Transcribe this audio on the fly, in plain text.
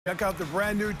Check out the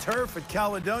brand new turf at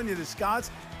Caledonia. The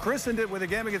Scots christened it with a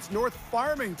game against North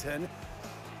Farmington.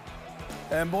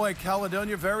 And boy,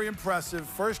 Caledonia, very impressive.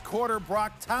 First quarter,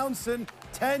 Brock Townsend,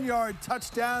 10-yard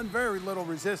touchdown, very little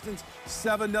resistance,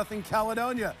 7-0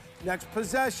 Caledonia. Next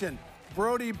possession,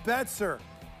 Brody Betzer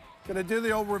going to do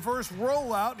the old reverse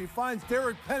rollout, and he finds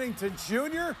Derek Pennington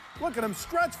Jr. Look at him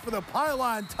stretch for the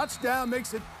pylon. Touchdown,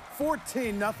 makes it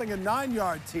 14-0, a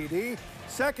 9-yard TD.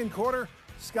 Second quarter,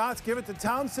 Scots give it to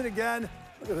Townsend again.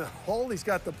 Look at the hole. He's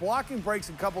got the blocking, breaks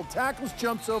a couple tackles,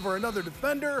 jumps over another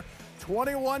defender.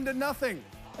 21-0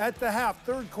 at the half.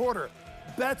 Third quarter,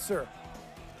 Betzer.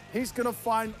 He's going to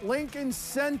find Lincoln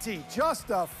Senti, just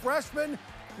a freshman,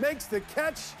 makes the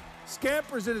catch,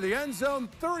 scampers into the end zone,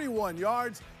 31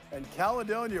 yards, and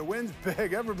Caledonia wins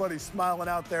big. Everybody's smiling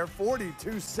out there,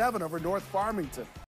 42-7 over North Farmington.